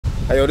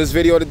Hey, yo, this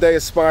video today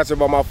is sponsored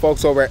by my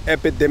folks over at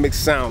Epidemic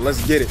Sound.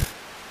 Let's get it.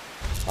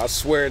 I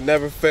swear it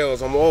never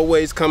fails. I'm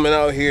always coming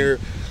out here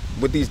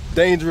with these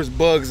dangerous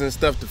bugs and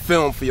stuff to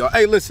film for y'all.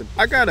 Hey, listen,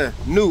 I got a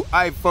new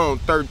iPhone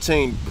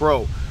 13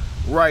 Pro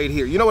right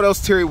here. You know what else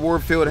Terry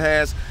Warfield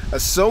has? A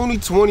Sony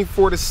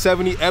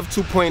A7iii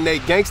f2.8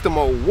 gangsta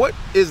mode. What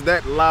is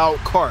that loud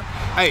car?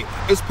 Hey,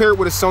 it's paired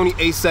with a Sony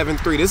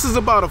A7 III. This is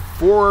about a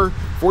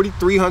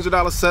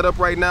 $4,300 setup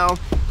right now.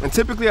 And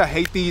typically I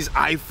hate these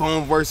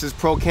iPhone versus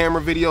Pro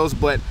camera videos,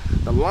 but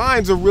the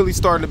lines are really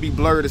starting to be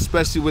blurred,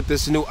 especially with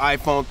this new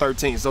iPhone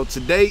 13. So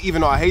today,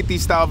 even though I hate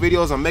these style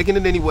videos, I'm making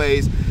it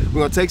anyways.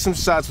 We're gonna take some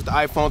shots with the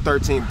iPhone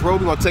 13 Pro. We're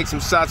gonna take some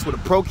shots with a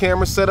Pro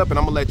camera setup, and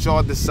I'm gonna let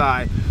y'all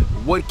decide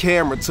what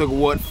camera took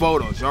what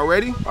photos. Y'all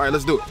ready? All right,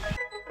 let's do it.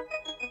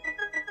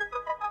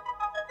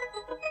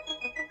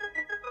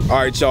 All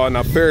right, y'all,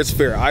 now fair is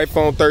fair.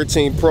 iPhone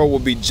 13 Pro will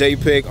be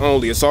JPEG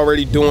only. It's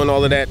already doing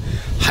all of that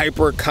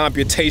hyper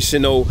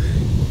computational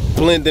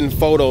blending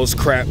photos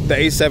crap. The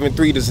A7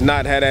 III does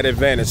not have that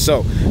advantage.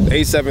 So the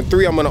A7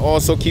 III I'm gonna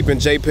also keep in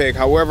JPEG.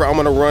 However, I'm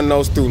gonna run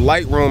those through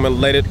Lightroom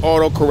and let it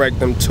auto correct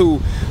them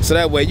too. So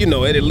that way, you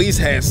know, it at least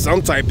has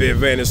some type of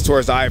advantage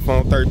towards the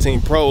iPhone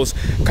 13 Pro's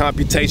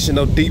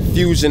computational deep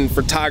fusion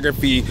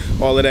photography,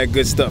 all of that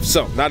good stuff.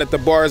 So now that the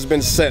bar has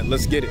been set,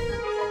 let's get it.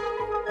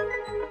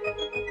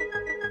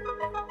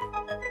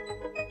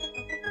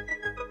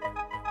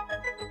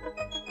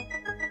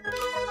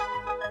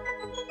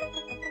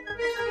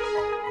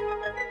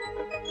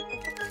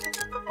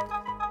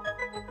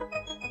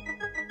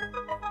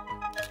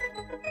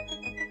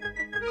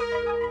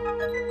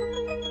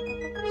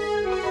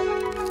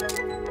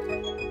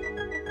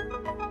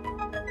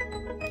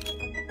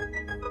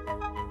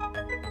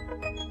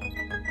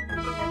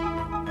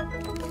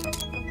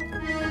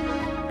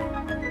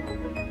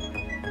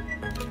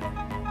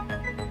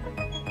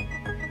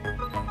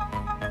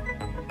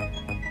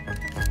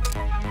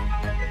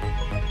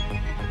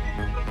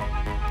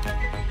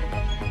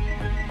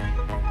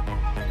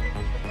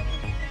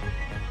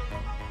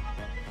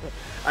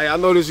 Hey, I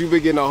noticed you've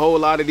been getting a whole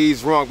lot of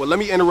these wrong, but let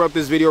me interrupt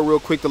this video real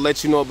quick to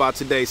let you know about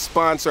today's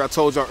sponsor. I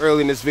told y'all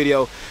early in this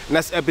video, and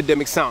that's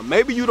Epidemic Sound.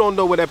 Maybe you don't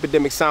know what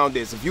Epidemic Sound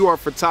is. If you are a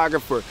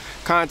photographer,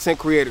 content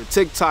creator,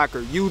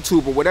 TikToker,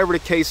 YouTuber, whatever the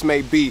case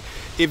may be,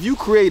 if you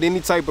create any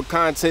type of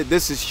content,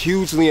 this is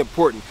hugely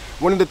important.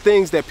 One of the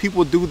things that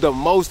people do the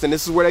most, and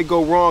this is where they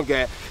go wrong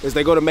at, is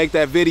they go to make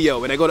that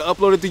video and they go to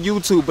upload it to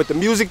YouTube, but the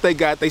music they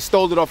got, they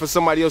stole it off of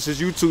somebody else's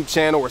YouTube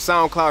channel or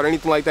SoundCloud or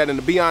anything like that. And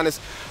to be honest,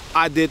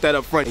 I did that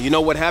up front. And you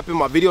know what happened?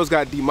 My videos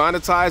got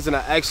demonetized and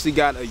I actually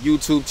got a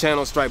YouTube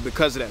channel strike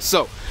because of that.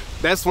 So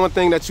that's one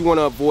thing that you want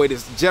to avoid,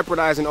 is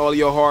jeopardizing all of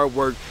your hard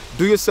work.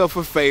 Do yourself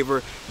a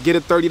favor, get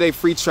a 30-day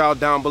free trial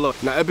down below.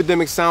 Now,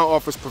 Epidemic Sound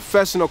offers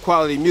professional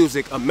quality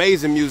music,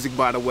 amazing music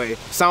by the way,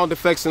 sound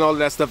effects and all of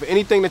that stuff.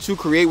 Anything that you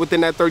create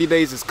within that 30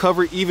 days is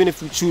covered, even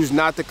if you choose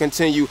not to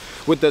continue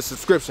with the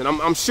subscription.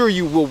 I'm sure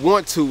you will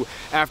want to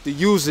after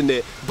using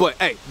it, but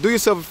hey, do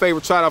yourself a favor,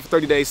 try it out for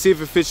 30 days, see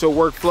if it fits your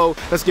workflow.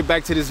 Let's get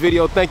back to this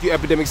video. Thank you,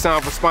 Epidemic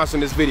Sound, for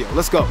sponsoring this video.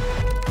 Let's go.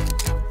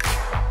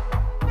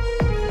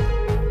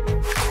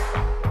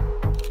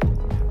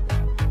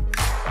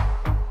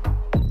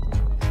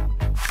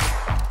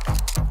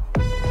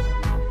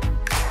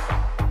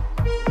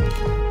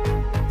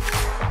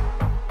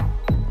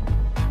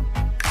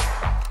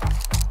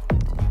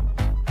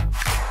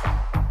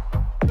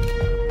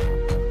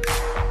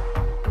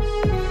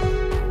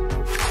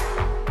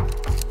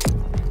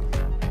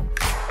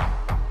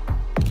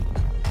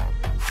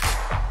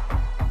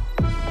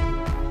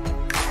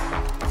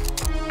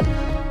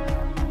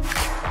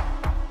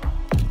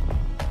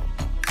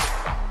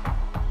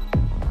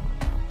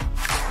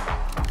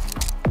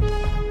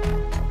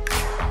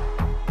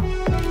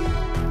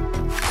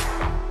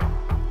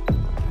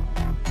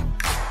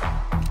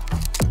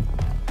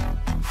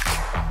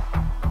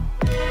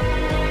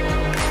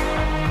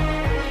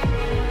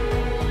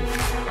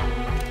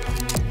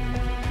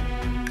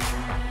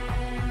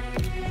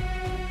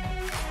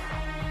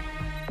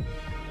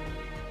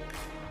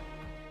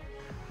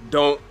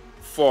 Don't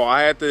fall.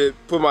 I had to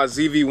put my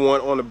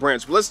ZV-1 on the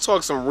branch. But let's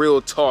talk some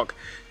real talk,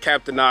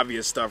 Captain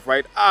Obvious stuff,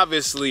 right?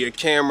 Obviously, a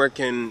camera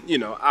can, you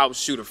know,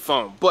 outshoot a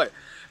phone. But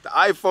the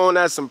iPhone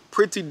has some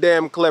pretty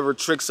damn clever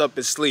tricks up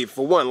its sleeve.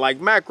 For one,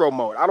 like macro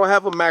mode. I don't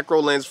have a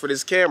macro lens for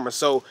this camera,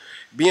 so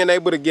being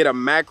able to get a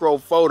macro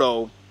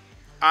photo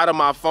out of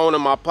my phone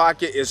in my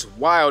pocket is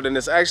wild, and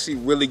it's actually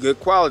really good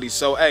quality.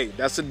 So hey,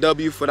 that's a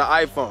W for the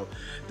iPhone.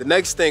 The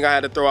next thing I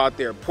had to throw out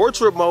there,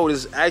 portrait mode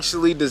is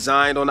actually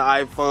designed on the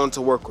iPhone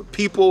to work with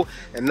people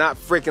and not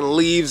freaking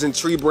leaves and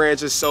tree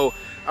branches. So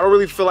I don't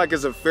really feel like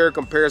it's a fair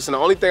comparison. The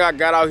only thing I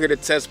got out here to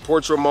test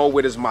portrait mode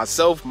with is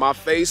myself, my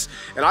face,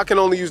 and I can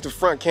only use the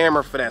front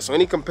camera for that. So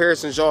any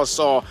comparisons y'all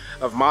saw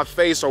of my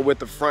face are with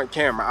the front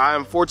camera. I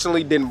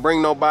unfortunately didn't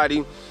bring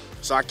nobody,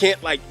 so I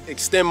can't like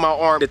extend my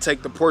arm to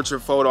take the portrait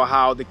photo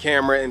how the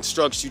camera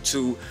instructs you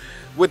to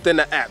within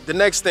the app. The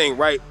next thing,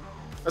 right?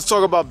 Let's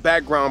talk about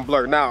background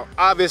blur. Now,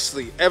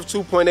 obviously,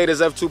 f2.8 is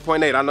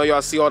f2.8. I know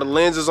y'all see all the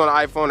lenses on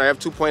the iPhone are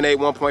f2.8,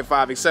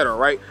 1.5, etc.,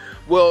 right?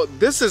 Well,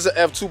 this is an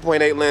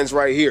f2.8 lens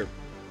right here.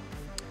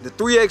 The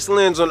 3x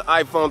lens on the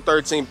iPhone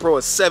 13 Pro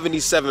is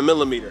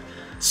 77mm.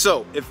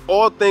 So, if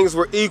all things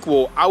were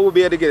equal, I would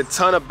be able to get a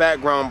ton of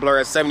background blur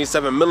at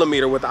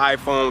 77mm with the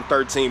iPhone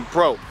 13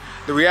 Pro.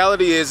 The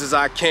reality is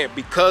I can't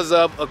because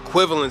of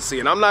equivalency.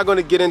 And I'm not going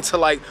to get into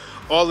like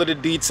all of the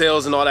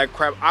details and all that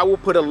crap. I will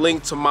put a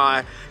link to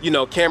my,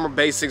 camera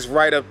basics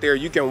right up there.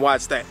 You can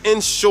watch that.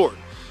 In short,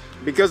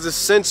 because the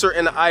sensor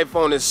in the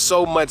iPhone is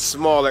so much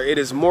smaller, it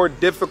is more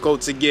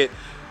difficult to get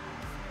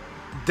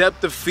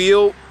depth of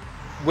field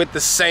with the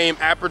same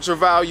aperture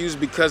values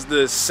because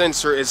the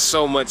sensor is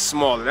so much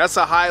smaller. That's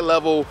a high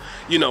level,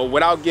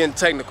 without getting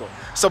technical.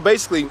 So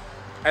basically,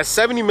 at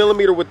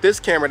 70mm with this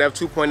camera at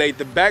f2.8,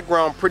 the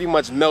background pretty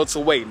much melts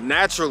away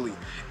naturally.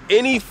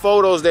 Any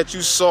photos that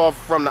you saw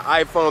from the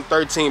iPhone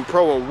 13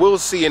 Pro and will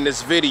see in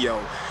this video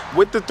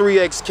with the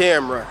 3x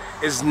camera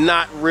is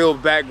not real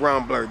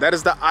background blur. That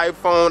is the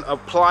iPhone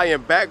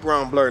applying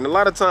background blur, and a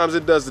lot of times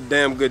it does a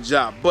damn good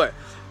job, but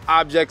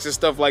objects and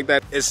stuff like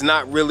that, it's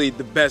not really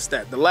the best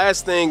at. The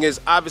last thing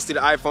is obviously the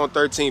iPhone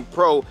 13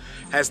 Pro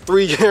has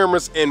 3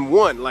 cameras in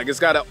one. Like, it's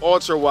got an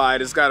ultra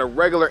wide, it's got a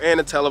regular and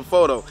a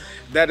telephoto.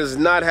 That does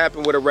not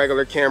happen with a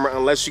regular camera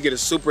unless you get a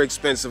super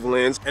expensive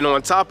lens. And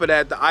on top of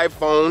that, the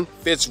iPhone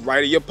fits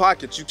right in your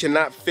pocket. You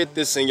cannot fit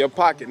this in your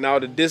pocket. Now,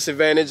 the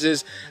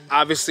disadvantages,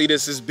 obviously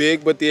this is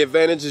big, but the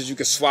advantage is you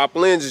can swap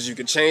lenses, you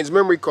can change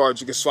memory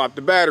cards, you can swap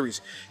the batteries.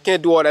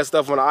 Can't do all that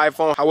stuff on the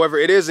iPhone. However,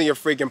 it is in your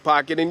freaking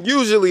pocket, and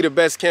usually the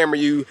best camera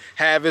you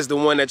have is the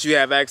one that you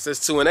have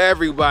access to, and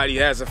everybody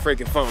has a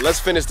freaking phone. Let's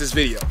finish this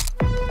video.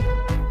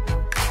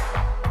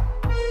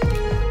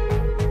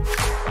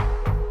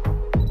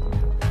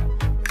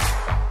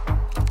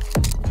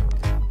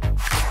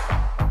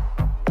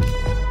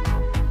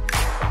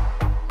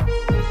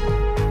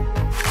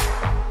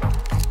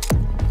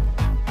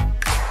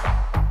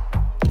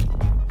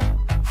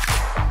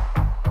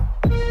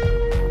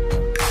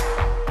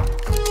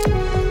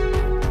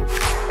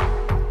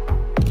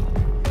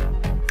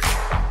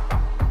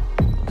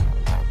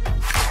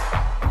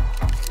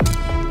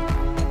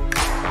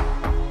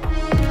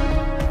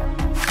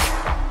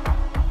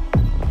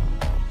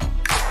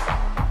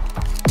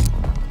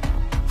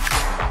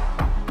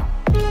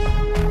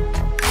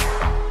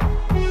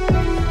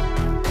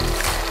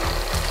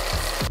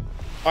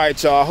 All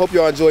right, y'all, I hope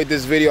y'all enjoyed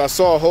this video. I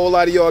saw a whole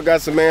lot of y'all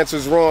got some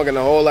answers wrong and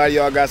a whole lot of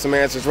y'all got some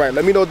answers right.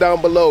 Let me know down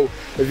below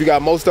if you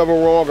got most of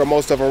them wrong or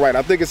most of them right.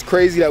 I think it's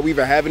crazy that we've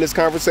been having this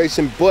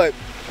conversation, but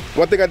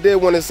one thing I did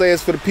want to say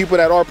is for the people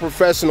that are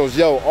professionals,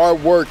 yo, our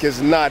work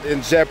is not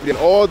in jeopardy. And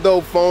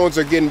although phones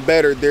are getting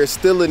better, there's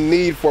still a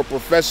need for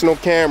professional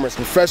cameras,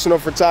 professional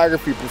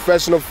photography,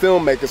 professional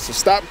filmmakers. So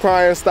stop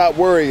crying, stop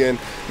worrying.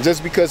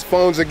 Just because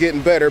phones are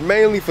getting better,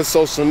 mainly for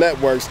social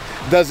networks,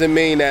 doesn't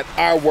mean that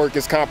our work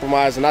is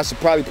compromised. And I should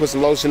probably put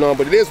some lotion on,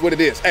 but it is what it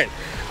is. Hey,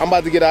 I'm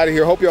about to get out of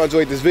here. Hope y'all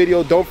enjoyed this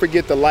video. Don't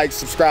forget to like,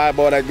 subscribe,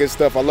 all that good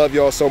stuff. I love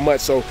y'all so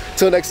much. So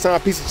till next time,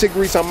 peace of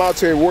chicory. I'm out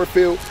here in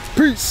Warfield.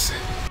 Peace.